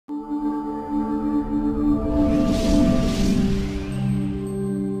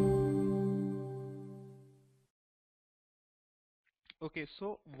Okay,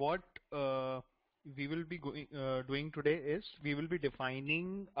 so what we will be doing today is we will be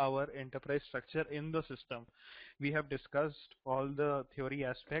defining our enterprise structure in the system. We have discussed all the theory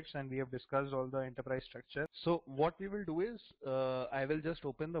aspects and we have discussed all the enterprise structure. So what we will do is I will just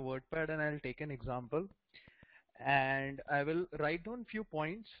open the WordPad and I'll take an example and I will write down few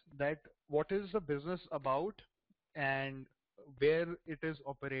points that what is the business about and where it is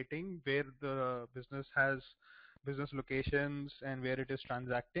operating, where the business has business locations and where it is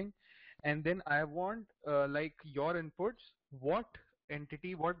transacting. And then I want like your inputs, what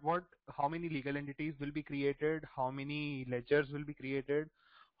entity, how many legal entities will be created, how many ledgers will be created,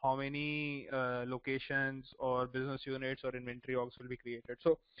 how many locations or business units or inventory orgs will be created.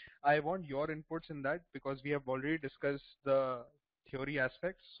 So I want your inputs in that because we have already discussed the theory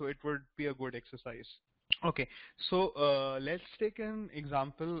aspects, so it would be a good exercise. Okay, so let's take an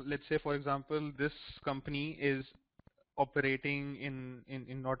example. Let's say, for example, this company is operating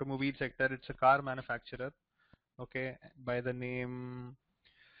in automobile sector. It's a car manufacturer, okay, by the name,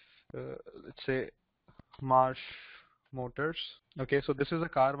 let's say Marsh Motors. Okay, so this is a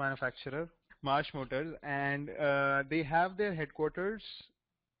car manufacturer, Marsh Motors, and they have their headquarters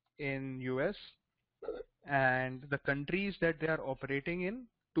in US, and the countries that they are operating in,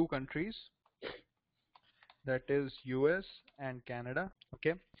 two countries, that is US and Canada.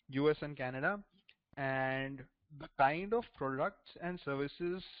 Okay, US and Canada, and the kind of products and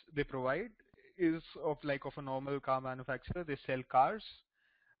services they provide is of like of a normal car manufacturer. They sell cars.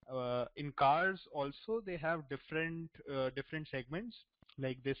 In cars also they have different segments,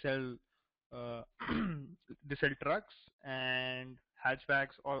 like they sell uh, they sell trucks and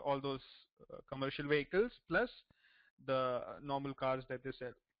hatchbacks, all those commercial vehicles, plus the normal cars that they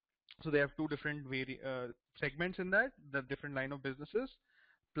sell. So they have two different segments in that, the different line of businesses.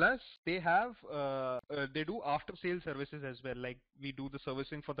 Plus they have they do after sale services as well, like we do the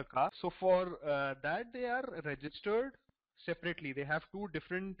servicing for the car. So for that they are registered separately. They have two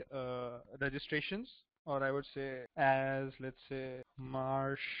different registrations, or I would say as, let's say,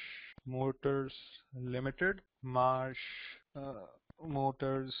 Marsh Motors Limited, Marsh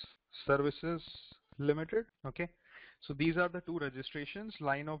Motors Services Limited. Okay, so these are the two registrations.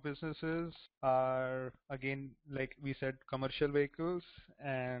 Line of businesses are again, like we said, commercial vehicles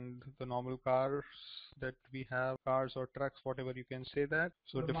and the normal cars that we have, cars or trucks, whatever you can say that.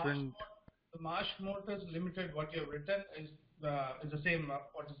 So different. The Marsh Motors Limited, what you have written is the same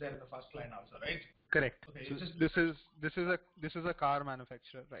what is there in the first line also, right? Correct. Okay. So this is a car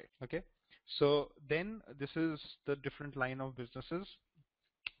manufacturer, right? Okay. So then this is the different line of businesses.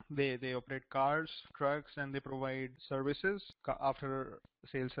 They operate cars, trucks, and they provide services, after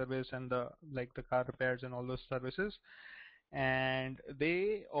sales service and the like the car repairs and all those services. And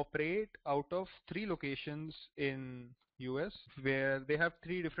they operate out of three locations in US, where they have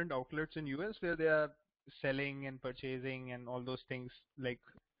three different outlets in US where they are selling and purchasing and all those things, like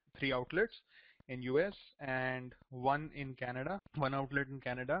three outlets in US and one in Canada, one outlet in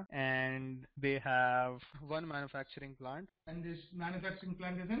Canada, and they have one manufacturing plant. And this manufacturing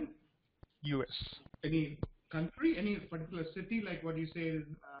plant is in US. any country, any particular city, like what you say?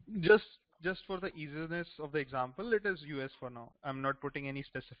 Just for the easiness of the example, it is US for now. I'm not putting any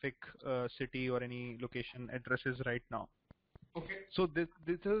specific city or any location addresses right now. Okay. So this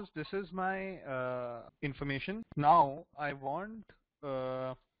is my information. Now I want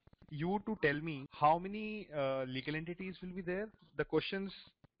you to tell me how many legal entities will be there. The questions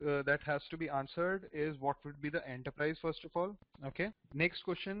that has to be answered is what would be the enterprise first of all. Okay. Next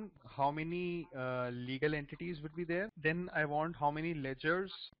question, how many legal entities would be there? Then I want how many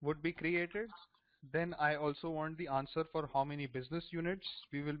ledgers would be created. Then I also want the answer for how many business units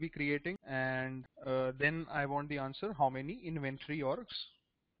we will be creating, and then I want the answer how many inventory orgs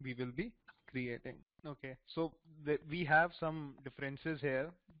we will be creating. Okay, so we have some differences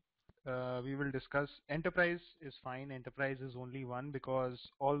here. We will discuss. Enterprise is fine. Enterprise is only one because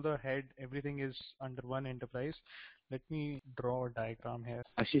all the everything is under one enterprise. Let me draw a diagram here.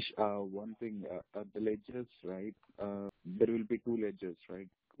 Ashish, one thing, the ledgers, right? There will be two ledgers, right?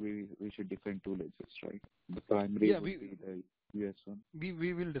 We should define two ledgers, right? The primary would be the US one.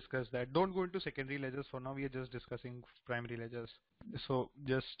 We will discuss that. Don't go into secondary ledgers for now. We are just discussing primary ledgers. So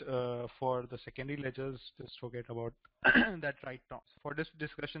just for the secondary ledgers, just forget about that right now. For this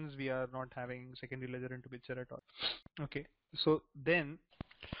discussions, we are not having secondary ledger into picture at all. Okay. So then,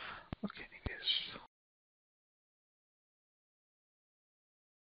 okay, anyways.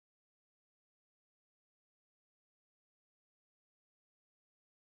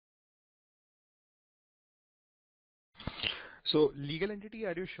 So legal entity,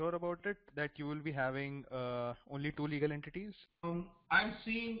 are you sure about it that you will be having only two legal entities? I'm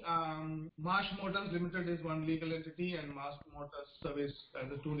seeing Marsh Motors Limited is one legal entity and Marsh Motors Service as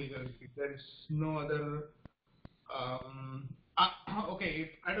the two legal entities. There is no other.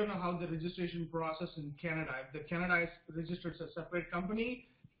 Okay, I don't know how the registration process in Canada. If the Canada is registered as a separate company,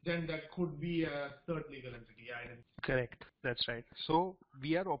 then that could be a third legal entity. Correct. That's right. So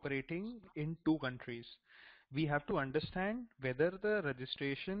we are operating in two countries. We have to understand whether the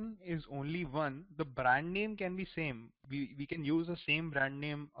registration is only one. The brand name can be same. We can use the same brand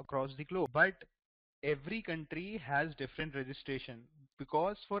name across the globe, but every country has different registration,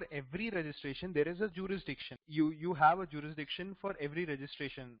 because for every registration there is a jurisdiction. You have a jurisdiction for every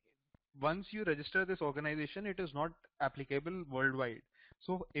registration. Once you register this organization, it is not applicable worldwide.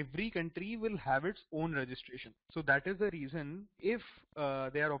 So every country will have its own registration. So that is the reason, if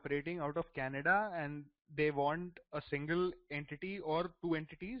they are operating out of Canada and they want a single entity or two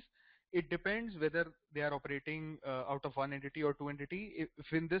entities, it depends whether they are operating out of one entity or two entity.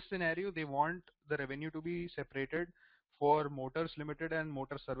 If in this scenario they want the revenue to be separated for Motors Limited and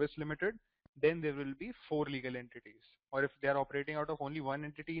Motor Service Limited, then there will be four legal entities. Or if they are operating out of only one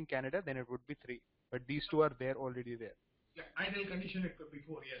entity in Canada, then it would be three. But these two are there already there. Yeah, ideal condition it could be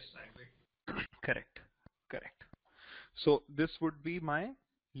four. Yes, I agree. Correct. Correct. So this would be my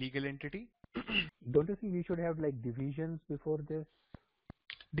legal entity. Don't you think we should have like divisions before this?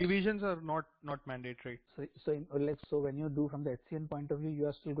 Divisions are not mandatory. So when you do from the HCN point of view, you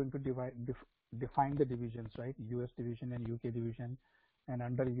are still going to define the divisions, right? US division and UK division, and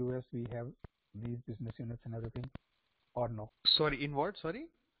under US we have these business units and everything, or no? Sorry, in what? Sorry?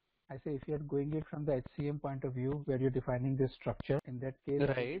 I say if you are going it from the HCM point of view, where you're defining this structure, in that case,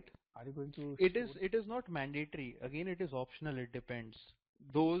 right, are you going to? It is not mandatory. Again, it is optional. It depends.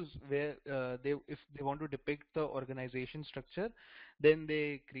 Those where if they want to depict the organization structure, then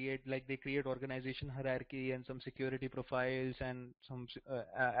they create organization hierarchy and some security profiles and some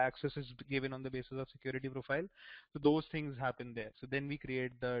access is given on the basis of security profile. So those things happen there. So then we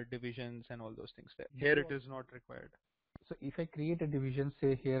create the divisions and all those things there. Here it is not required. So if I create a division,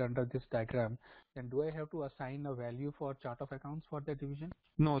 say here under this diagram, then do I have to assign a value for chart of accounts for that division?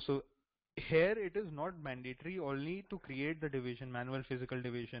 No, so here it is not mandatory only to create the division, manual physical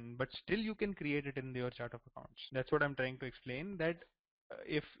division, but still you can create it in your chart of accounts. That's what I'm trying to explain, that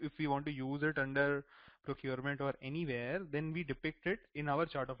if we want to use it under procurement or anywhere, then we depict it in our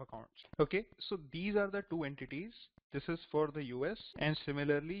chart of accounts. Okay, so these are the two entities. This is for the US, and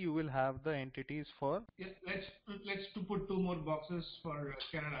similarly you will have the entities for. Yeah, let's to put two more boxes for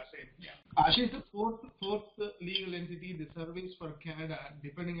Canada. Same. Yeah. Ashish, the fourth legal entity, the service for Canada,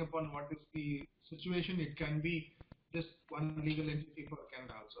 depending upon what is the situation, it can be just one legal entity for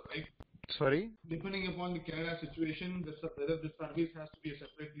Canada also, right? Sorry? Depending upon the Canada situation, whether the service has to be a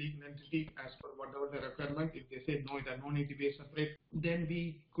separate legal entity as per whatever the requirement. If they say no, it no need to be separate, then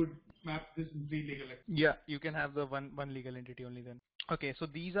we could map this in three legal entities. Yeah, you can have the one legal entity only then. Okay, so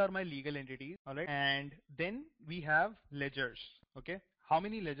these are my legal entities, all right? And then we have ledgers, okay? How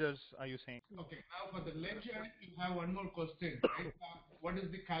many ledgers are you saying? Okay, now for the ledger, you have one more question, right? What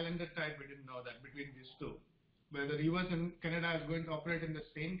is the calendar type? We didn't know that between these two. Whether US and Canada is going to operate in the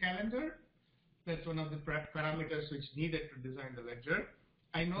same calendar, that's one of the parameters which needed to design the ledger.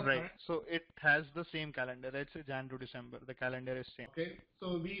 I know. Right, so it has the same calendar. Let's say Jan to December. The calendar is same. Okay,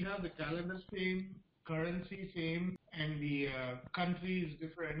 so we have the calendar same, currency same, and the country is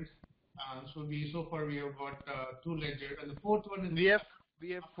different. So far we have got two ledgers, and the fourth one is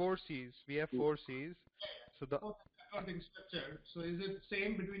we have four C's. We have four C's. So the accounting structure. So is it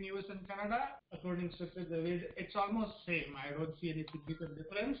same between US and Canada? Accounting structure, it's almost same. I don't see any significant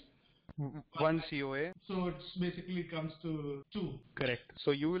difference. One COA. So it basically comes to two. Correct.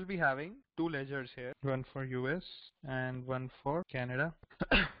 So you will be having two ledgers here, one for US and one for Canada.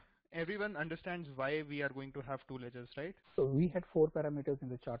 Everyone understands why we are going to have two ledgers, right? So we had four parameters in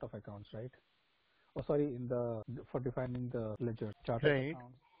the chart of accounts, right? Oh, sorry, for defining the ledger, chart of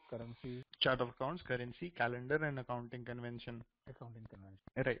accounts, currency. Chart of accounts, currency, calendar, and accounting convention. Accounting convention.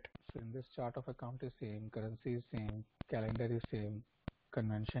 Right. So in this chart of account is same, currency is same, calendar is same,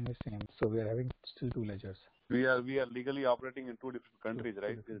 convention is same. So we are having still two ledgers. We are legally operating in two different countries,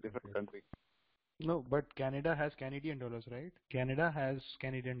 right? In different country. No, but Canada has Canadian dollars, right? Canada has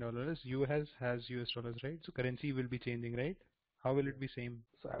Canadian dollars. US has US dollars, right? So currency will be changing, right? How will it be same?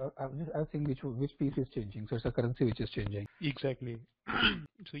 So I was saying which piece is changing. So it's the currency which is changing. Exactly.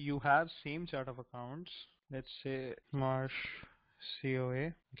 So you have same chart of accounts. Let's say Marsh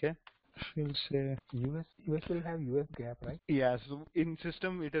COA. Okay. we'll say US will have US gap, right? yeah. So in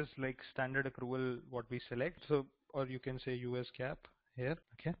system, it is like standard accrual what we select. So or you can say US GAAP here.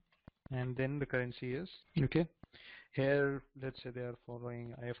 Okay, and then the currency is okay. Here, let's say they are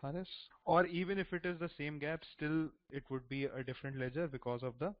following IFRS, or even if it is the same gap, still it would be a different ledger because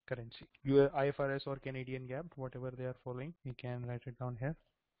of the currency. IFRS or Canadian gap, whatever they are following, we can write it down here.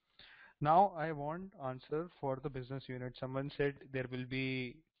 Now I want answer for the business unit. Someone said there will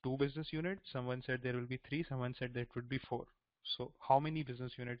be 2 business units, someone said there will be 3, someone said there would be 4. So how many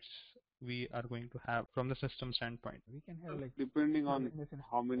business units we are going to have from the system standpoint? We can have like Depending on business unit.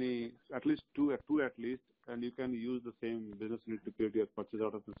 how many, at least two at least, and you can use the same business unit to create your purchase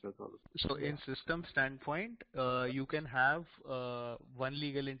orders and sales orders. So in system standpoint, you can have one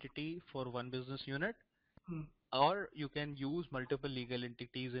legal entity for one business unit, or you can use multiple legal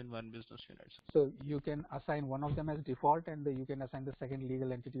entities in one business unit. So you can assign one of them as default, and you can assign the second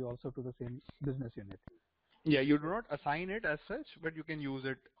legal entity also to the same business unit. Yeah, you do not assign it as such, but you can use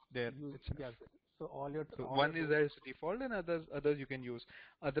it there itself. Yes. So all your One is as default and others you can use.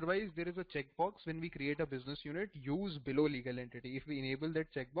 Otherwise, there is a checkbox when we create a business unit, use below legal entity. If we enable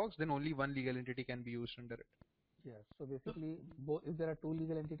that checkbox, then only one legal entity can be used under it. Yes. So basically, if there are 2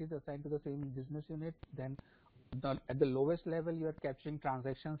 legal entities assigned to the same business unit, then at the lowest level you are capturing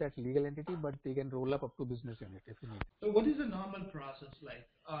transactions at legal entity, but they can roll up to business unit if you need. So what is the normal process like?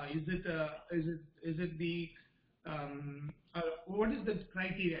 Is it the what is the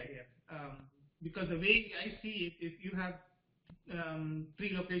criteria here? Because the way I see it, if you have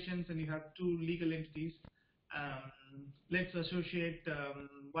 3 locations and you have 2 legal entities, let's associate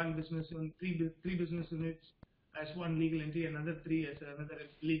one business and three business units as one legal entity, another 3 as another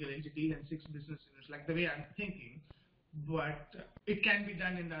legal entity, and 6 business units. Like the way I'm thinking, but it can be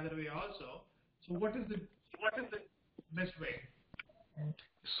done in the other way also. So what is the best way?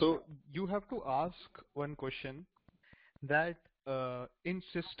 So you have to ask one question that in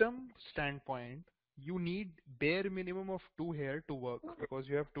system standpoint, you need bare minimum of 2 here to work because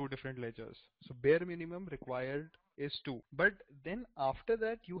you have 2 different ledgers. So bare minimum required is 2. But then after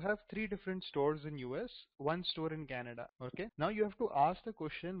that, you have 3 different stores in US, 1 store in Canada. Okay. Now you have to ask the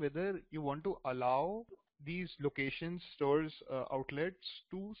question whether you want to allow these locations, stores, outlets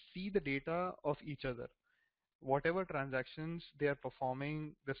to see the data of each other. Whatever transactions they are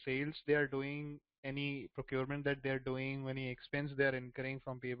performing, the sales they are doing, any procurement that they are doing, any expense they are incurring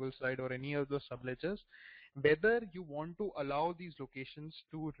from payable side or any of those subledgers, whether you want to allow these locations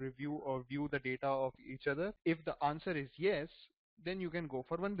to review or view the data of each other. If the answer is yes, then you can go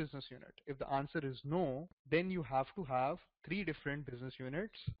for one business unit. If the answer is no, then you have to have 3 different business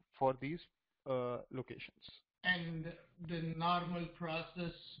units for these locations. And the normal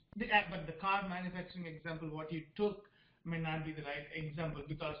process, but the car manufacturing example, what you took may not be the right example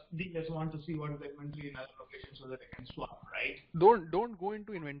because dealers want to see what is the inventory in other locations so that they can swap, right? Don't go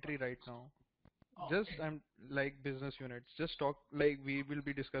into inventory right now. Just Okay. I'm like business units. Just talk like we will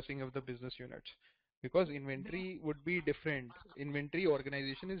be discussing of the business units because inventory would be different. Inventory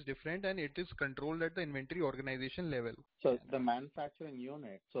organization is different and it is controlled at the inventory organization level. So the manufacturing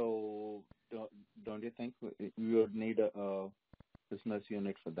unit. So don't you think you would need a business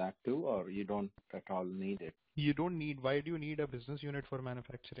unit for that too, or you don't at all need it? You don't need. Why do you need a business unit for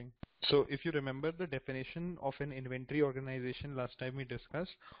manufacturing? So if you remember the definition of an inventory organization last time we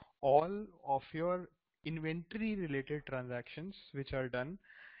discussed, all of your inventory related transactions which are done,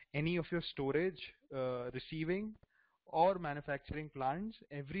 any of your storage, receiving or manufacturing plants,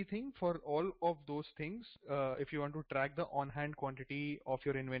 everything for all of those things, if you want to track the on-hand quantity of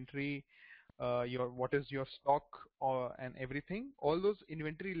your inventory, what is your stock and everything, all those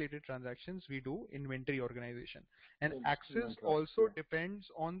inventory related transactions we do inventory organization, and access also depends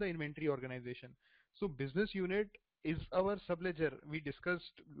on the inventory organization. So business unit is our subledger. We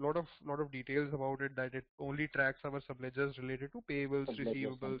discussed lot of details about it, that it only tracks our subledgers related to payables,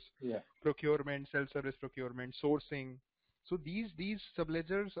 receivables, procurement, self-service procurement, sourcing. So these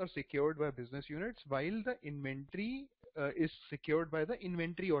subledgers are secured by business units, while the inventory is secured by the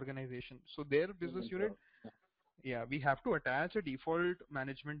inventory organization. So their business unit, yeah, we have to attach a default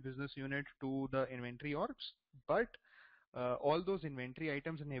management business unit to the inventory orgs, but all those inventory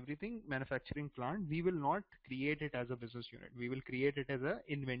items and everything, manufacturing plant, we will not create it as a business unit. We will create it as a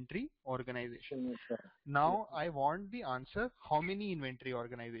inventory organization. Now I want the answer, how many inventory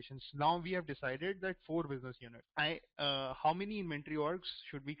organizations? Now we have decided that 4 business units. How many inventory orgs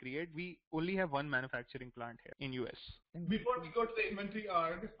should we create? We only have 1 manufacturing plant here in US. Before we go to the inventory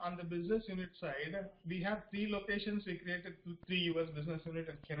org, on the business unit side, we have 3 locations. We created 3 US business unit.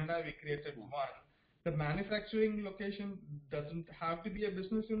 In Canada, we created 1. the manufacturing location doesn't have to be a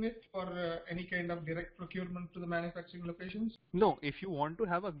business unit for any kind of direct procurement to the manufacturing locations? No, if you want to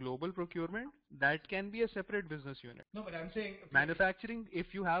have a global procurement, that can be a separate business unit. No, but I'm saying manufacturing,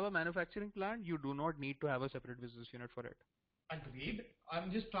 if you have a manufacturing plant, you do not need to have a separate business unit for it. Agreed.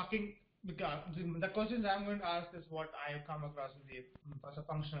 I'm just talking because the questions I'm going to ask is what I've come across in the as a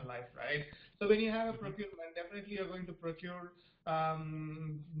functional life, right? So when you have a procurement, definitely you're going to procure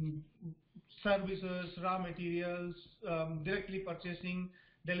services, raw materials, directly purchasing,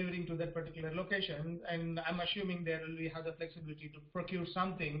 delivering to that particular location, and I'm assuming there will be have the flexibility to procure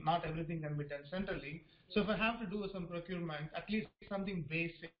something. Not everything can be done centrally. So if I have to do some procurement, at least something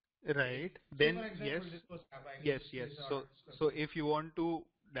basic. Right. So Then for example, yes, this was yes. So if you want to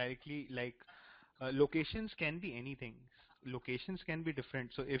directly locations can be anything. Locations can be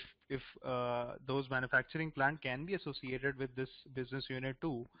different. So if those manufacturing plant can be associated with this business unit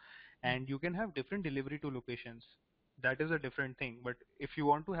too, and you can have different delivery to locations. That is a different thing. But if you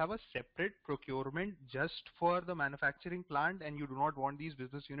want to have a separate procurement just for the manufacturing plant and you do not want these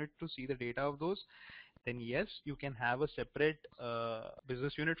business units to see the data of those, then yes, you can have a separate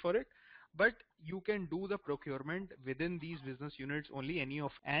business unit for it. But you can do the procurement within these business units only and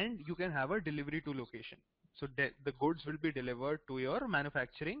you can have a delivery to location. So the goods will be delivered to your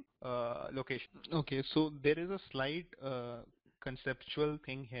manufacturing location. Okay, so there is a slight conceptual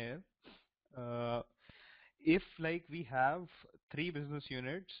thing here. Uh, if like we have three business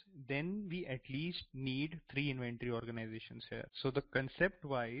units, then we at least need three inventory organizations here. So the concept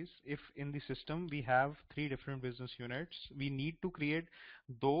wise, if in the system we have three different business units, we need to create,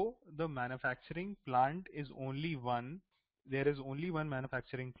 though the manufacturing plant is only one, there is only one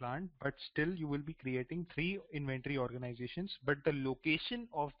manufacturing plant, but still you will be creating three inventory organizations, but the location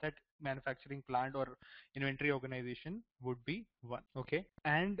of that manufacturing plant or inventory organization would be one. Okay.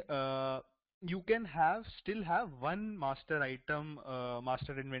 And you can still have one master item,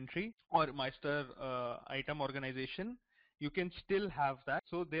 master inventory or master item organization. You can still have that.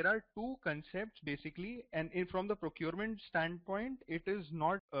 So there are two concepts basically, and from the procurement standpoint, it is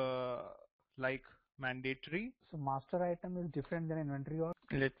not like mandatory. So master item is different than inventory org?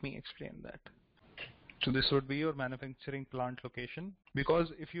 Let me explain that. So this would be your manufacturing plant location, because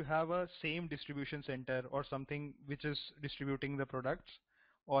if you have a same distribution center or something which is distributing the products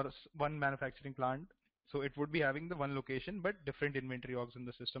or one manufacturing plant, so it would be having the one location but different inventory orgs in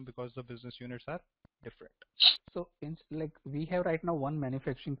the system because the business units are different. So like we have right now one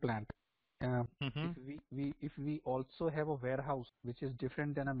manufacturing plant. Mhm. If we also have a warehouse which is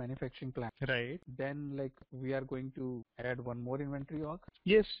different than a manufacturing plant, Right. then like we are going to add one more inventory org.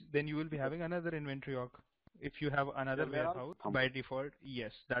 Yes, then you will be having another inventory org. If you have another Yeah, warehouse, by default,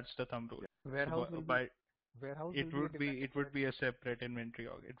 yes, that's the thumb rule. Warehouse So will be by warehouse it will be a would different be it would be a separate inventory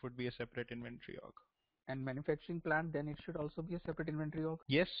org. It would be a separate inventory org. and manufacturing plant, then it should also be a separate inventory org.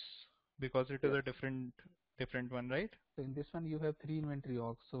 Yes, because it is a different one, right? So in this one you have three inventory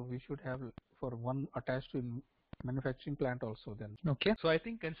orgs, so we should have for one attached to manufacturing plant also then. Okay. So I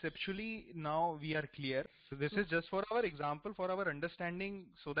think conceptually now we are clear. So this is just for our example, for our understanding,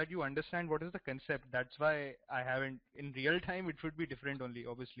 so that you understand what is the concept. That's why I haven't, in real time it should be different only,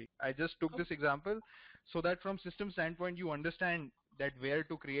 obviously. I just took this example so that from system standpoint you understand that where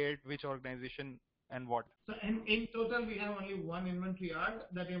to create which organization and what. So in total, we have only one inventory org.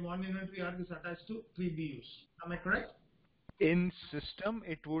 That one inventory org is attached to three BUs. Am I correct? In system,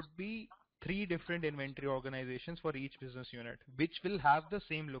 it would be three different inventory organizations for each business unit, which will have the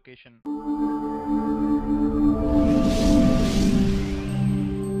same location.